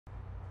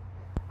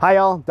Hi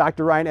all,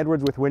 Dr. Ryan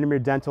Edwards with Windermere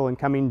Dental in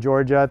Cumming,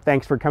 Georgia.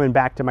 Thanks for coming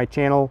back to my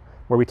channel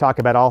where we talk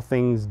about all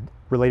things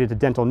related to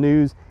dental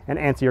news and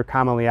answer your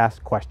commonly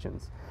asked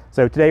questions.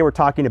 So today we're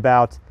talking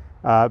about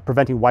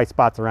preventing white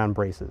spots around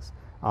braces.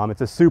 It's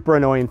a super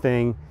annoying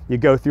thing. You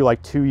go through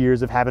like 2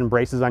 years of having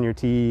braces on your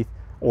teeth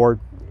or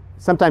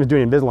sometimes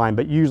doing Invisalign,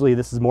 but usually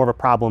this is more of a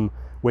problem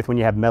with when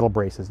you have metal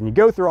braces. And you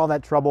go through all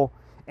that trouble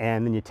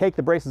and then you take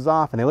the braces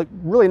off and they look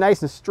really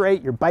nice and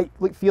straight. Your bite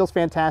feels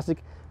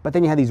fantastic. But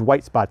then you have these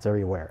white spots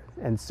everywhere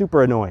and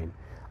super annoying.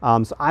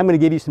 So I'm going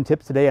to give you some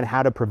tips today on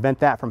how to prevent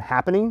that from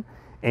happening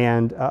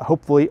and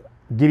hopefully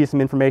give you some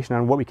information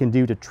on what we can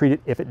do to treat it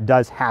if it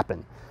does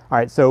happen. All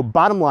right, so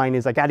bottom line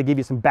is I got to give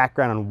you some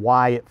background on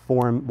why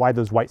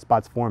those white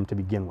spots form to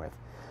begin with.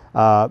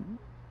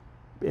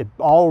 It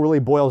all really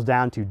boils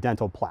down to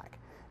dental plaque.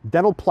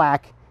 Dental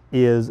plaque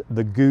is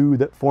the goo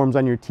that forms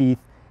on your teeth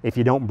if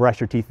you don't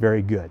brush your teeth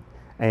very good.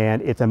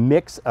 And it's a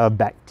mix of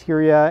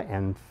bacteria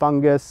and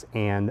fungus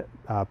and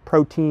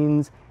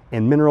proteins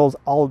and minerals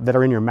all that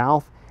are in your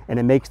mouth, and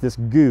it makes this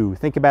goo.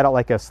 Think about it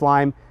like a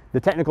slime. The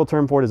technical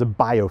term for it is a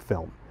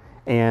biofilm.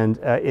 And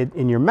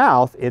in your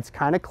mouth, it's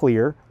kind of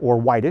clear or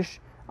whitish.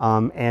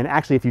 And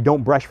actually, if you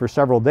don't brush for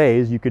several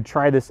days, you could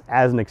try this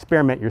as an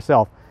experiment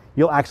yourself.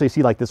 You'll actually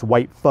see like this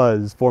white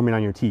fuzz forming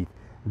on your teeth.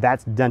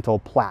 That's dental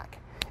plaque.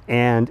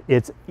 And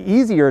it's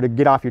easier to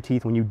get off your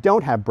teeth when you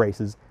don't have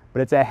braces,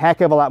 but it's a heck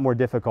of a lot more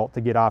difficult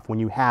to get off when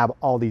you have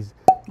all these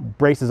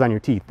braces on your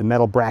teeth, the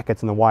metal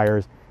brackets and the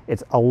wires.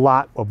 It's a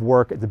lot of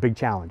work. It's a big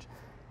challenge.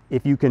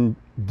 If you can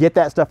get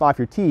that stuff off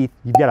your teeth,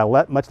 you've got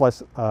a much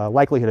less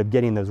likelihood of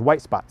getting those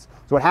white spots.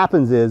 So what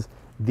happens is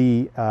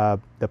the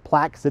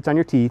plaque sits on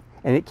your teeth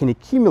and it can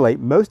accumulate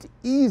most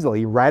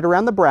easily right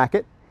around the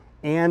bracket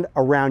and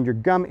around your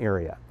gum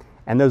area.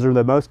 And those are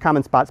the most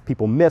common spots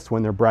people miss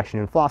when they're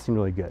brushing and flossing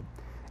really good.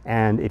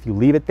 And if you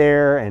leave it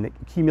there and it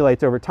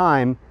accumulates over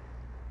time,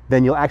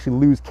 then you'll actually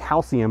lose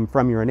calcium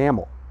from your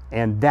enamel.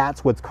 And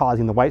that's what's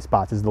causing the white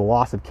spots, is the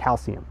loss of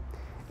calcium.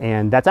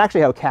 And that's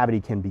actually how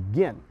cavity can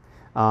begin.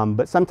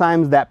 But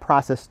sometimes that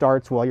process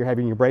starts while you're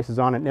having your braces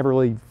on. It never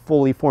really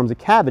fully forms a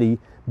cavity,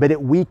 but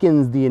it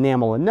weakens the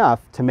enamel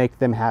enough to make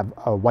them have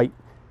a white,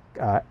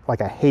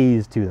 like a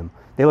haze to them.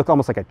 They look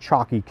almost like a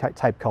chalky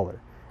type color.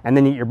 And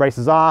then you get your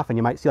braces off and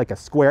you might see like a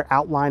square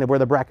outline of where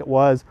the bracket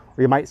was,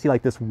 or you might see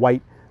like this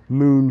white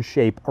moon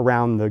shape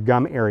around the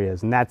gum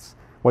areas. And that's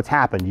what's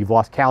happened. You've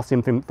lost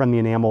calcium from the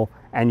enamel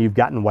and you've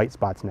gotten white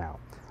spots now.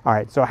 All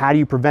right, so how do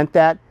you prevent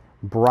that?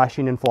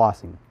 Brushing and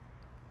flossing.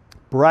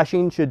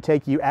 Brushing should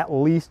take you at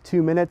least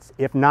 2 minutes,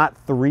 if not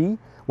 3,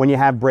 when you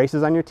have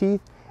braces on your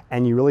teeth,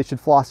 and you really should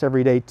floss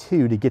every day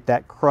too to get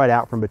that crud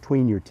out from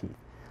between your teeth.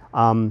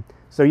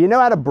 So you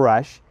know how to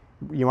brush.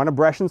 You want to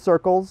brush in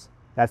circles.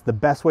 That's the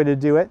best way to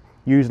do it.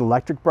 Use an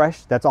electric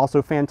brush. That's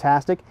also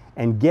fantastic.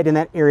 And get in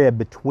that area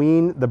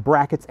between the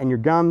brackets and your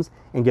gums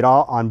and get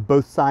all on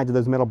both sides of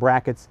those metal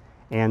brackets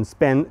and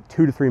spend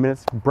 2 to 3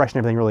 minutes brushing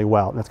everything really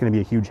well. And that's going to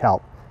be a huge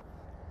help.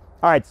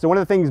 All right, so one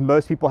of the things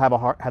most people have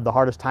the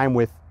hardest time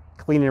with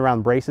cleaning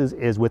around braces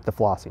is with the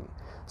flossing.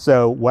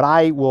 So what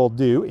I will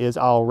do is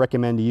I'll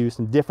recommend to use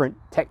some different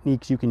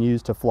techniques you can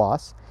use to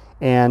floss.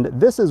 And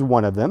this is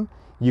one of them.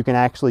 You can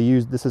actually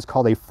use, this is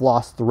called a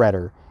floss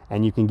threader.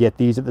 And you can get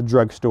these at the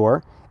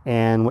drugstore.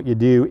 And what you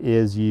do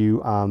is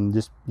you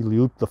you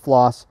loop the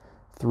floss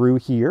through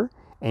here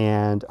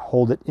and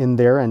hold it in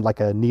there and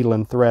like a needle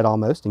and thread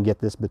almost, and get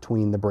this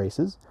between the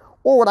braces.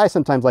 Or what I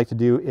sometimes like to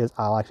do is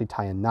I'll actually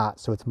tie a knot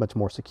so it's much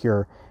more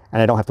secure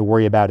and I don't have to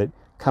worry about it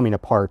coming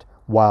apart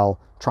while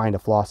trying to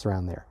floss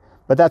around there.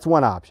 But that's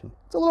one option.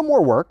 It's a little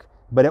more work,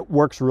 but it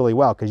works really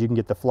well because you can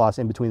get the floss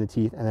in between the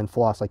teeth and then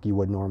floss like you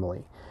would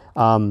normally.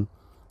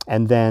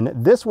 And then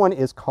this one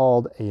is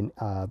called an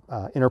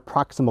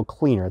interproximal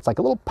cleaner. It's like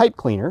a little pipe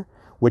cleaner,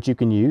 which you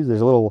can use.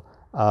 There's a little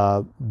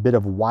bit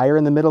of wire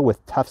in the middle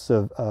with tufts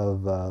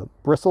of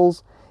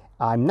bristles.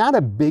 I'm not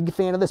a big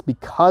fan of this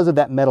because of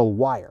that metal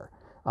wire.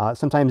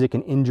 Sometimes it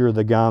can injure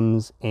the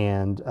gums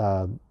and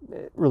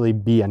really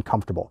be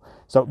uncomfortable.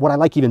 So what I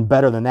like even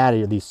better than that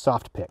are these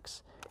soft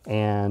picks.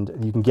 And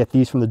you can get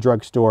these from the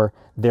drugstore.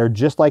 They're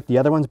just like the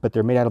other ones, but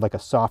they're made out of like a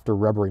softer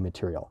rubbery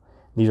material.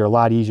 These are a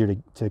lot easier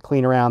to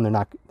clean around. They're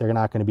not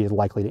going to be as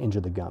likely to injure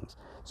the gums.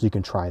 So you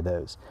can try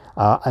those.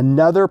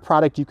 Another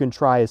product you can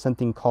try is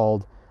something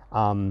called,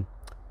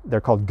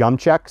 they're called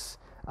GumChucks.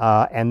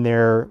 And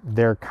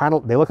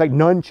they look like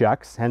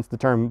nunchucks, hence the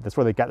term, that's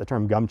where they got the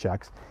term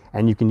GumChucks.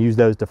 And you can use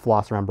those to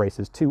floss around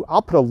braces too.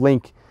 I'll put a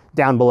link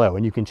down below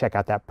and you can check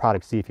out that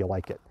product, see if you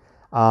like it.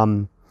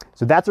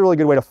 So that's a really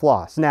good way to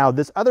floss. Now,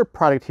 this other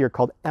product here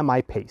called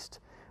MI Paste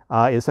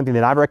is something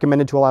that I've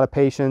recommended to a lot of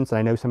patients, and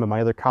I know some of my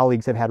other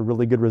colleagues have had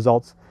really good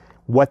results.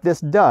 What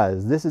this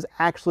does, this is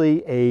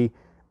actually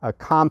a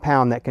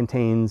compound that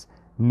contains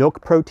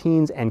milk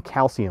proteins and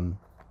calcium.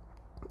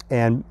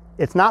 And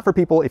it's not for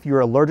people, if you're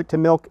allergic to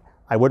milk,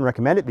 I wouldn't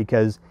recommend it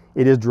because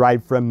it is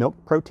derived from milk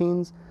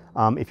proteins.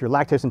 If you're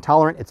lactose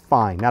intolerant, it's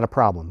fine, not a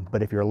problem.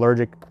 But if you're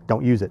allergic,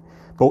 don't use it.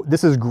 But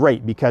this is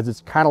great because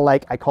it's kind of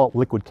like, I call it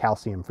liquid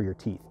calcium for your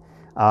teeth.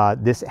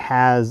 This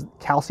has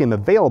calcium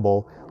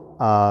available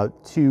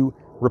to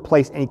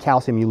replace any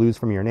calcium you lose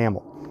from your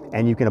enamel.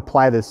 And you can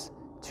apply this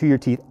to your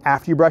teeth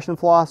after you brush and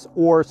floss,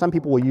 or some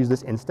people will use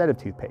this instead of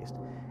toothpaste.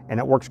 And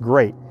it works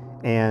great.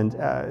 And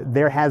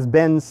there has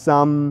been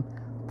some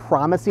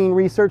promising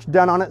research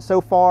done on it so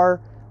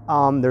far.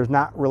 There's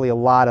not really a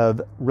lot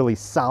of really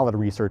solid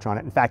research on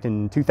it. In fact,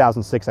 in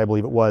 2006, I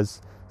believe it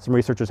was, some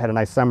researchers had a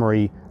nice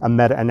summary, a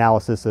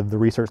meta-analysis of the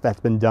research that's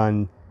been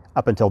done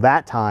up until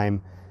that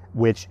time,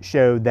 which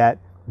showed that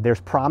there's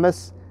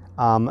promise,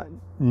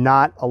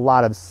 not a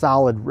lot of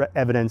solid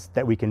evidence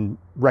that we can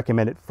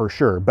recommend it for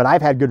sure. But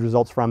I've had good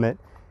results from it,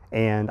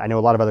 and I know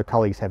a lot of other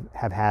colleagues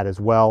have had as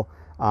well.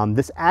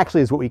 This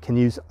actually is what we can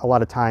use a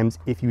lot of times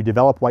if you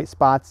develop white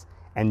spots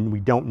and we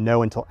don't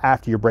know until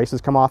after your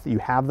braces come off that you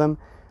have them.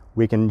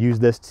 We can use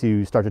this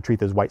to start to treat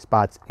those white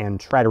spots and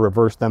try to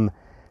reverse them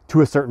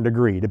to a certain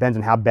degree. Depends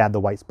on how bad the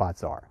white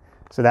spots are.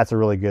 So that's a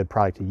really good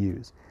product to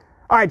use.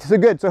 All right, so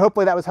good. So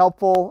hopefully that was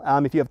helpful.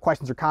 If you have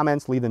questions or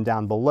comments, leave them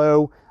down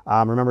below.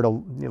 Remember to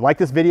like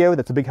this video.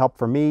 That's a big help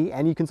for me.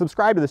 And you can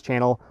subscribe to this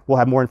channel. We'll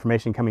have more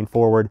information coming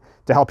forward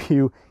to help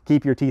you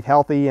keep your teeth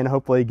healthy and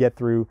hopefully get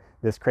through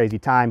this crazy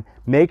time.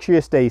 Make sure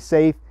you stay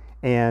safe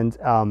and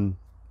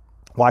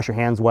wash your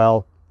hands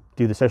well.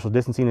 Do the social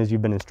distancing as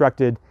you've been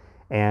instructed,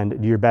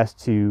 and do your best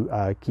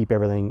to keep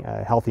everything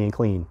healthy and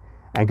clean.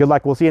 And good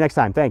luck. We'll see you next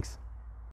time. Thanks.